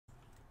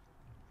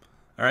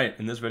Alright,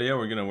 in this video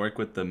we're going to work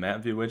with the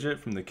MapView widget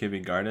from the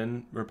Kivy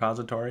garden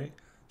repository.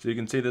 So you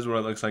can see this is what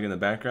it looks like in the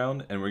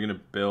background, and we're going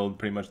to build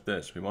pretty much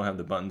this. We won't have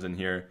the buttons in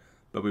here,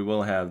 but we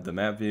will have the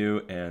map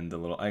view and the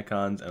little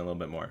icons and a little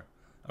bit more.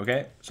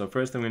 Okay, so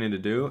first thing we need to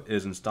do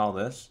is install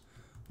this.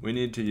 We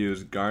need to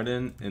use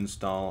garden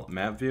install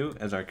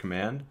MapView as our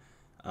command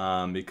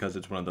because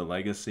it's one of the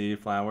legacy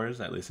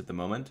flowers, at least at the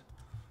moment.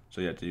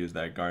 So you have to use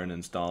that garden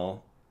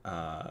install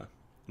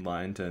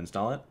line to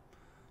install it.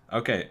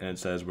 Okay, and it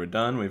says we're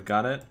done, we've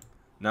got it.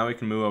 Now we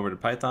can move over to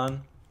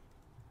Python.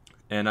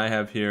 And I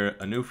have here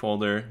a new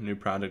folder, new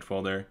project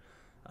folder.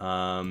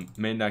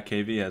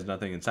 Main.kv has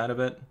nothing inside of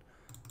it.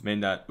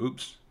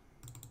 Main.py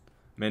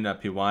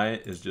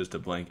is just a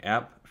blank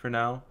app for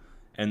now.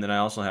 And then I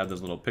also have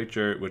this little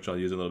picture, which I'll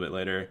use a little bit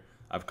later.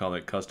 I've called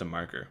it custom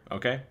marker,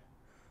 okay?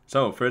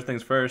 So first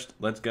things first,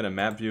 let's get a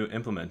map view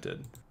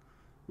implemented.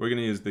 We're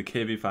gonna use the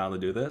Kivy file to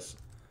do this.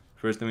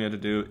 First thing we have to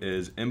do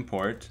is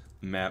import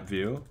map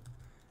view.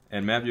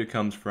 And MapView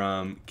comes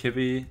from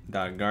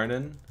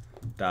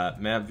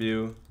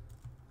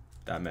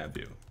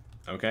kivy.garden.mapview.mapview,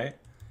 okay?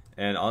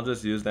 And I'll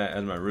just use that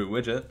as my root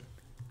widget,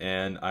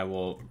 and I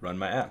will run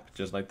my app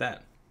just like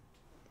that.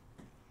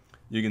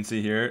 You can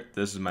see here,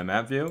 this is my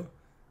map view.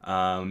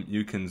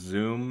 You can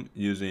zoom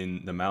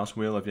using the mouse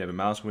wheel if you have a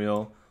mouse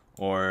wheel,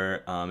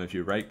 or if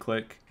you right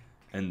click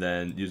and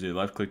then use your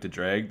left click to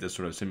drag, this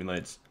sort of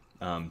simulates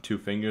 2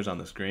 fingers on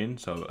the screen,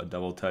 so a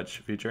double touch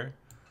feature.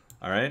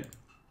 All right.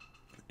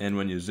 And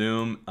when you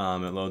zoom,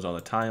 it loads all the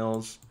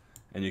tiles,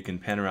 and you can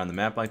pan around the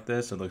map like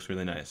this. It looks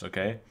really nice,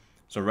 okay?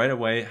 So right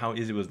away, how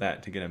easy was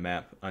that to get a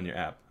map on your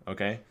app,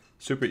 okay?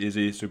 Super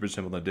easy, super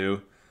simple to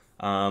do.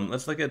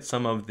 Let's look at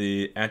some of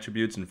the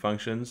attributes and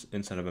functions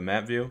inside of a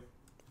map view.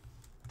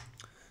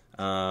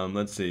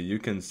 Let's see, you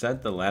can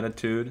set the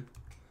latitude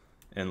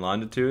and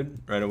longitude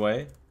right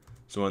away.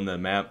 So when the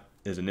map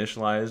is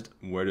initialized,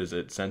 where does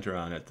it center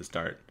on at the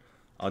start?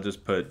 I'll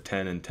just put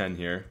 10 and 10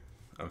 here,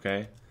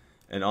 okay?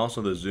 And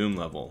also the zoom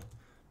level.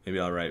 Maybe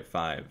I'll write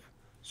 5.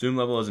 Zoom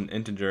level is an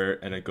integer,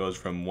 and it goes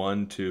from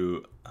 1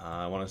 to,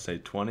 I want to say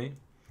 20.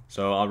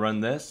 So I'll run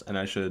this, and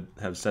I should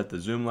have set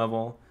the zoom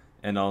level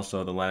and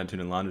also the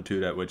latitude and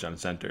longitude at which I'm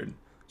centered.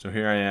 So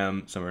here I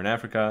am, somewhere in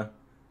Africa.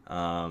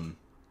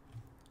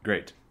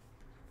 Great.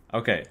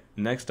 Okay,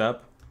 next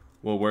up,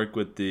 we'll work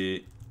with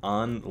the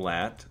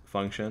OnLat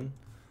function.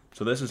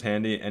 So this is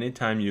handy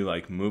anytime you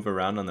move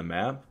around on the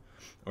map,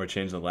 or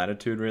change the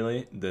latitude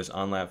really, this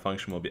onlat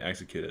function will be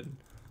executed.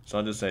 So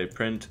I'll just say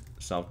print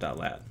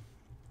self.lat.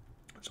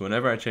 So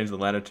whenever I change the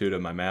latitude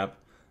of my map,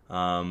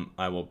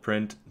 I will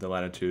print the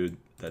latitude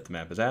that the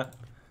map is at,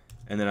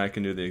 and then I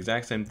can do the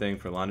exact same thing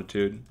for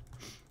longitude.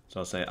 So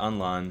I'll say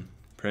onlon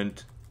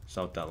print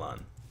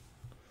self.lon.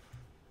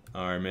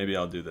 Or maybe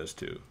I'll do this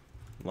too,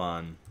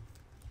 lon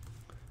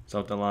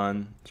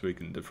self.lon, so we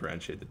can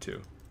differentiate the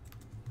two.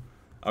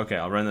 Okay,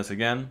 I'll run this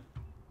again,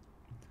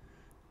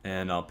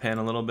 and I'll pan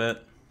a little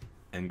bit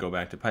and go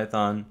back to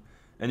Python,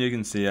 and you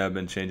can see I've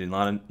been changing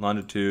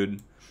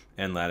longitude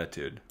and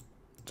latitude.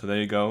 So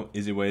there you go,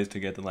 easy ways to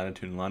get the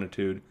latitude and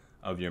longitude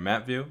of your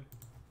map view.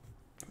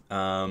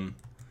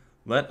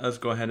 Let us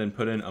go ahead and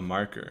put in a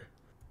marker.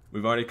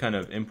 We've already kind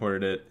of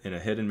imported it in a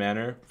hidden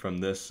manner from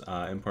this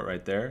import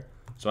right there,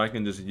 so I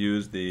can just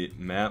use the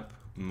map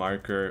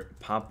marker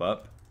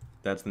popup.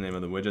 That's the name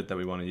of the widget that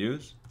we want to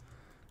use,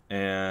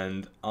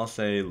 and I'll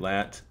say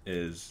lat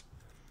is,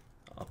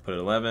 I'll put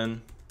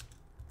 11,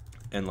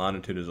 and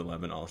longitude is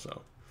 11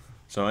 also.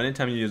 So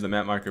anytime you use the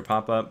map marker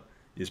pop-up,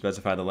 you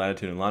specify the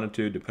latitude and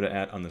longitude to put it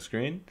at on the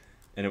screen,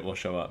 and it will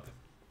show up.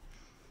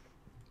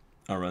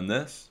 I'll run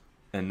this,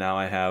 and now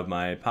I have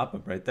my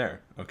pop-up right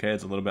there. Okay,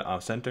 it's a little bit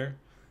off center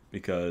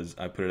because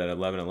I put it at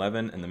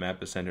 11:11 and the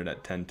map is centered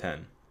at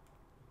 10:10.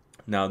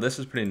 Now this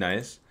is pretty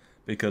nice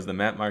because the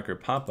map marker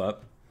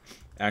pop-up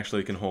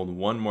actually can hold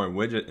one more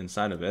widget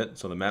inside of it,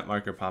 so the map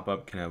marker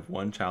pop-up can have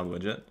one child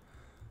widget.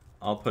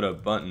 I'll put a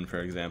button, for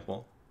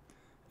example,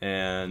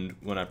 and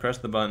when I press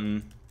the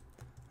button,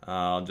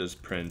 I'll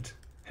just print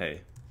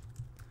hey.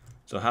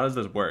 So how does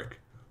this work?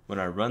 When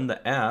I run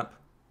the app,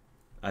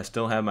 I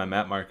still have my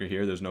map marker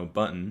here, there's no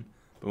button,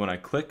 but when I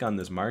click on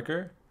this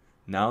marker,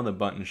 now the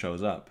button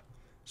shows up.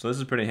 So this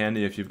is pretty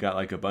handy if you've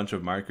got a bunch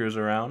of markers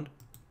around.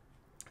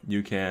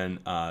 You can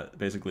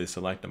basically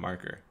select a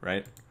marker,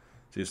 right?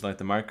 So you select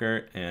the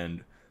marker,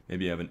 and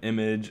maybe you have an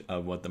image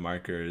of what the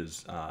marker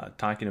is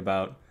talking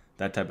about,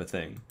 that type of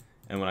thing.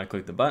 And when I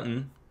click the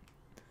button,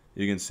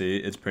 you can see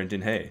it's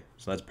printing hey,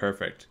 so that's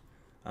perfect.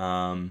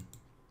 So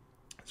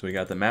we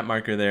got the map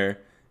marker there,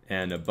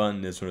 and a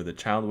button is sort of the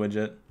child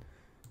widget.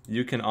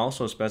 You can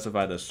also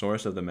specify the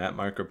source of the map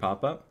marker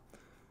pop-up.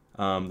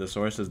 The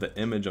source is the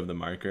image of the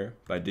marker.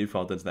 By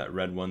default, it's that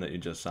red one that you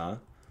just saw.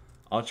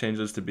 I'll change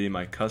this to be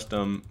my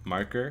custom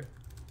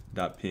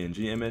marker.png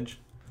image.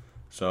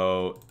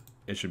 So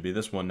it should be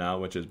this one now,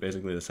 which is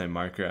basically the same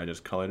marker, I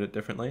just colored it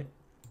differently.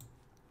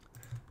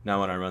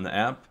 Now when I run the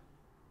app,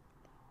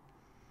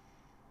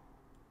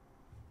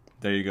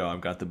 there you go,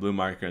 I've got the blue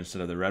marker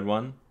instead of the red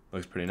one.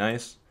 Looks pretty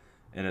nice,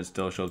 and it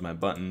still shows my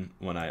button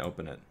when I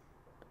open it.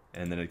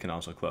 and then it can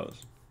also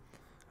close.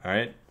 All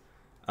right.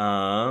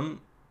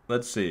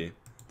 Let's see.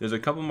 There's a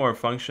couple more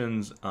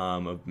functions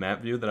of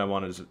MapView that I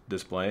want to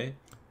display,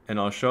 and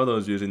I'll show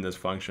those using this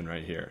function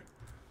right here.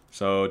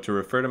 So to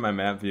refer to my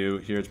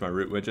MapView, here's my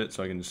root widget,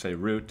 so I can just say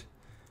root,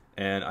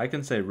 and I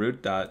can say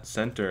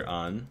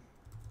root.centeron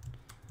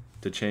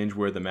to change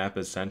where the map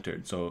is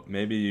centered. So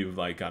maybe you've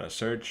like got a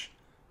search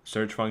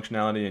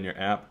functionality in your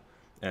app,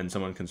 and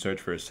someone can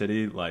search for a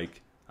city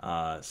like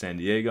San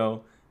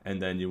Diego,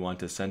 and then you want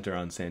to center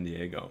on San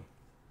Diego.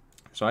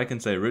 So I can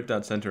say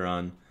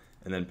root.centeron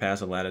and then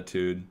pass a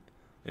latitude.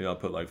 Maybe I'll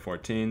put like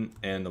 14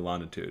 and a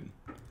longitude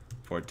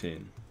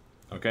 14.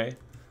 Okay.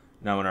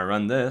 Now when I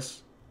run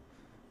this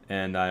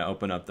and I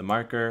open up the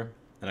marker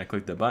and I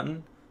click the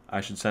button,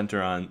 I should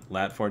center on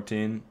lat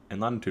 14 and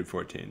longitude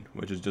 14,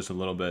 which is just a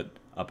little bit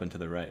up and to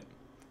the right.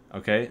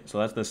 Okay, so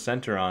that's the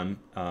center on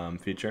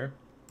feature.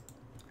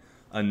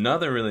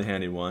 Another really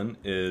handy one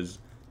is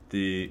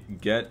the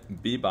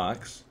get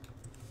bbox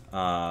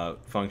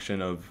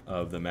function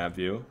of the map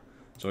view.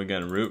 So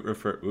again, root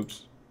refers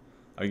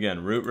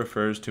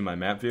to my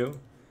map view,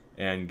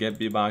 and get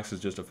bbox is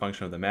just a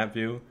function of the map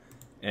view.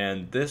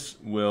 And this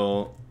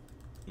will,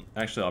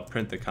 actually I'll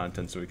print the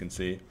content so we can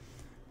see.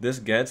 This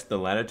gets the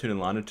latitude and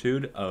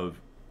longitude of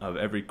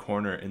every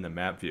corner in the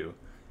map view.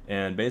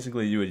 And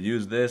basically you would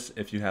use this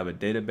if you have a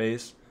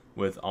database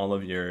with all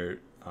of your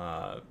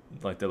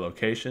like the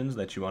locations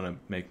that you want to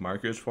make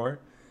markers for,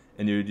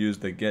 and you would use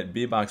the get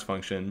bbox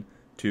function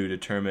to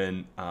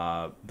determine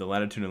the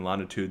latitude and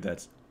longitude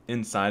that's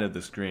inside of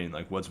the screen,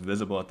 like what's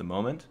visible at the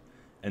moment,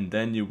 and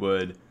then you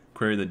would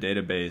query the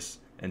database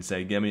and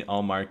say, give me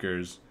all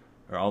markers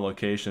or all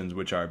locations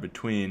which are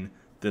between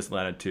this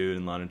latitude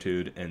and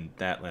longitude and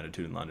that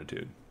latitude and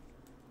longitude.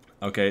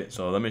 Okay,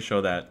 so let me show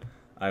that.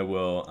 I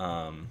will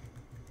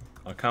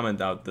I'll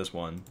comment out this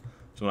one.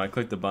 So when I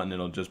click the button,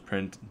 it'll just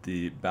print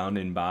the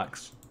bounding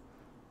box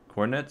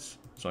coordinates.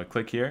 So I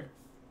click here,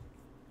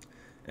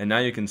 and now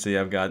you can see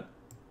I've got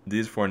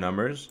these four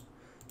numbers.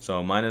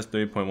 So minus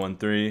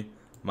 3.13,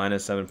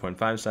 minus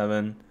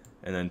 7.57,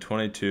 and then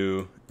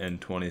 22 and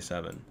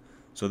 27.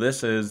 So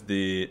this is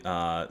the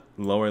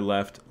lower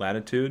left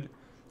latitude,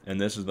 and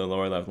this is the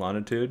lower left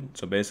longitude.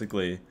 So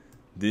basically,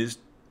 this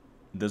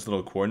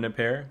little coordinate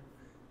pair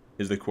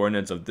is the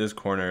coordinates of this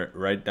corner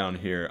right down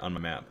here on my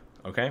map.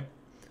 Okay?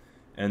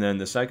 And then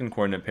the second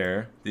coordinate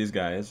pair, these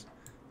guys,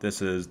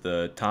 this is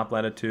the top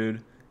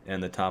latitude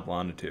and the top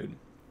longitude.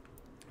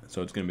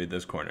 So it's going to be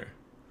this corner.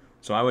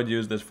 So I would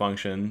use this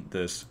function,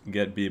 this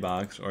get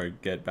bbox or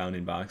get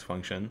bounding box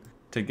function,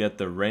 to get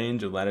the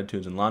range of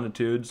latitudes and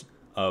longitudes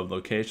of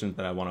locations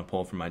that I want to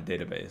pull from my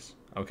database.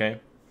 Okay?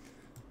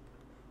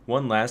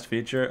 One last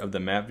feature of the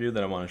map view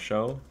that I want to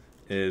show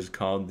is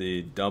called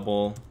the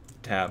double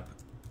tap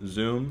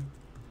zoom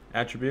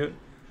attribute,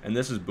 and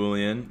this is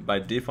Boolean. By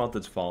default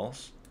it's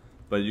false,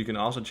 but you can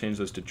also change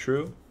this to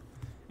true,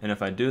 and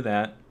if I do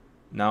that,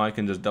 now I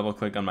can just double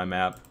click on my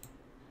map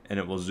and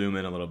it will zoom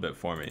in a little bit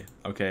for me.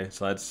 Okay,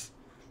 so that's,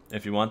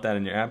 if you want that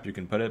in your app you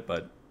can put it,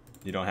 but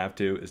you don't have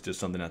to. It's just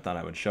something I thought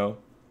I would show.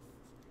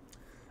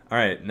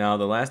 Alright, now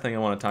the last thing I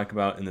want to talk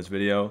about in this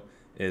video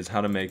is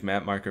how to make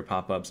map marker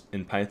pop-ups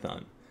in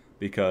Python,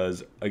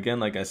 because again,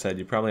 like I said,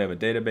 you probably have a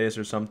database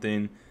or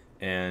something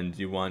and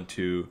you want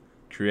to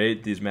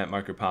create these map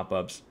marker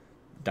pop-ups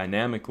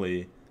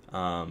dynamically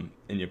in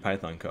your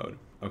Python code.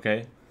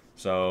 Okay,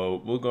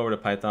 so we'll go over to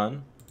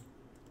Python,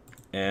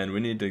 and we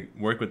need to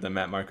work with the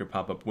map marker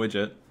pop-up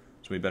widget,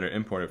 so we better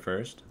import it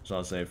first. So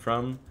I'll say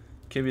from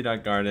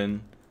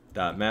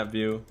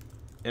kivy.garden.mapview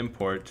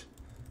import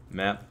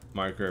map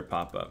marker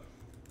pop-up.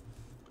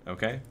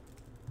 Okay,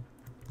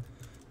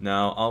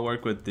 now I'll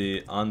work with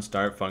the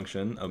onStart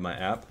function of my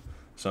app,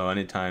 so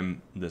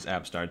anytime this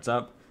app starts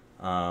up,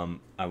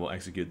 I will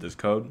execute this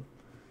code.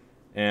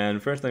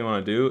 And first thing I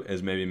want to do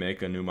is maybe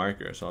make a new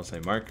marker. So I'll say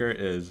marker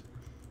is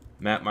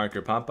map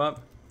marker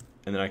pop-up,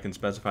 and then I can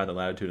specify the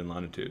latitude and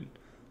longitude.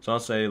 So I'll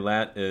say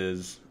lat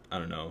is, I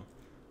don't know,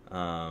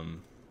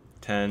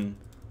 10,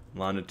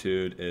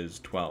 longitude is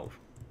 12.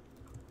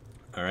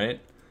 All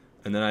right,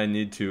 and then I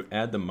need to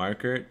add the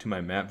marker to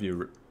my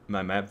MapView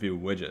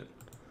widget.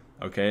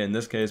 Okay, in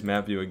this case,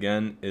 MapView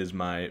again is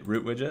my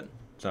root widget.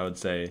 So I would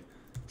say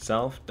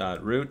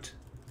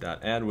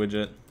self.root.add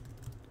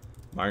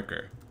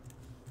marker.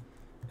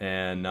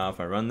 And now if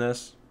I run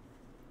this,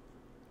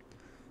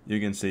 you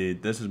can see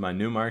this is my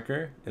new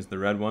marker. It's the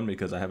red one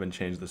because I haven't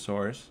changed the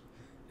source.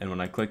 And when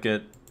I click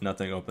it,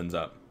 nothing opens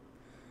up.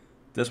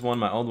 This one,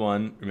 my old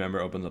one, remember,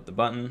 opens up the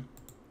button.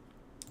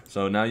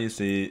 So now you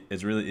see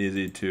it's really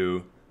easy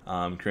to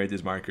create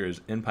these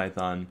markers in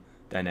Python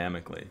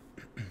dynamically.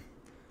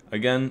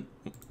 Again,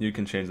 you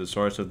can change the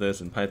source of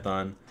this in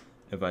Python.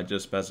 If I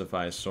just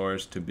specify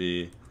source to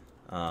be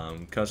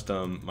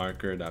custom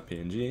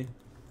marker.png,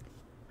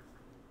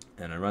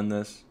 and I run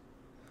this,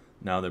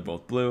 now they're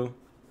both blue.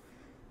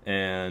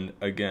 And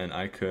again,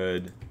 I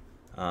could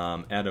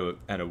add a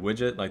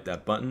widget like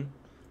that button.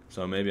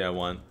 So maybe I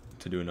want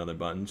to do another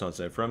button. So I'll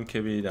say from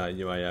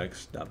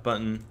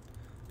kivy.uix.button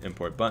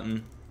import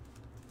button,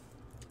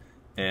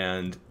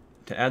 And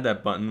to add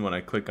that button, when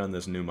I click on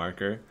this new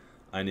marker,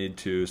 I need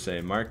to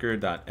say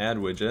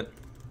marker.addWidget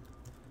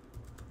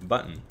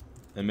button.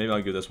 And maybe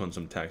I'll give this one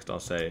some text. I'll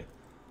say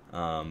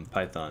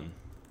Python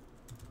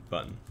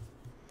button.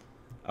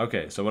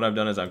 Okay, so what I've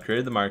done is I've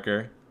created the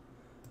marker,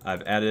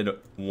 I've added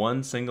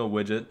one single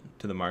widget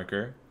to the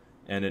marker,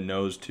 and it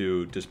knows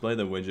to display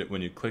the widget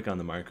when you click on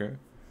the marker,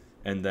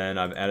 and then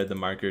I've added the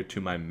marker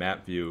to my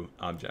MapView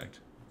object.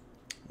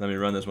 Let me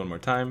run this one more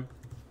time,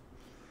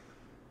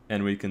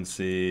 and we can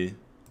see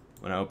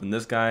when I open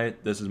this guy,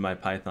 this is my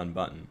Python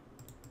button.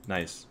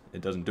 Nice.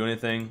 It doesn't do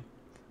anything,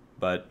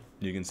 but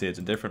you can see it's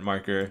a different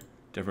marker,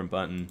 different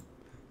button.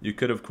 You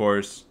could, of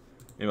course,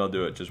 maybe I'll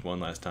do it just one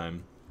last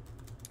time,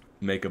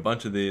 make a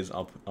bunch of these.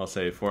 I'll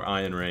say for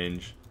I in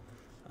range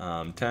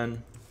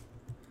 10,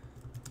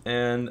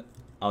 and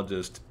I'll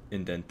just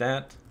indent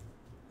that,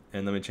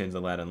 and let me change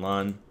the lat and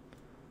lon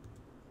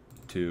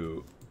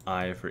to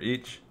I for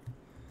each,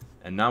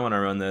 and now when I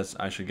run this,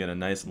 I should get a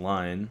nice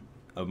line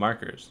of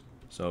markers.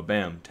 So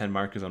bam, 10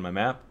 markers on my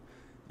map,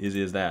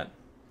 easy as that,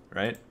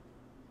 right?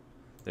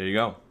 There you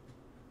go.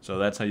 So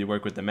that's how you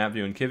work with the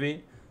MapView in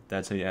Kivy.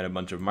 That's how you add a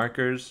bunch of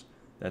markers.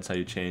 That's how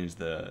you change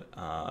the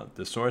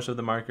source of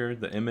the marker,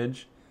 the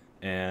image,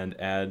 and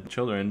add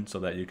children so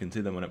that you can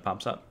see them when it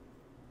pops up.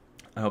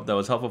 I hope that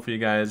was helpful for you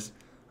guys.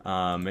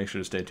 Make sure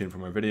to stay tuned for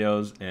more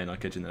videos, and I'll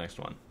catch you in the next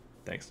one.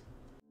 Thanks.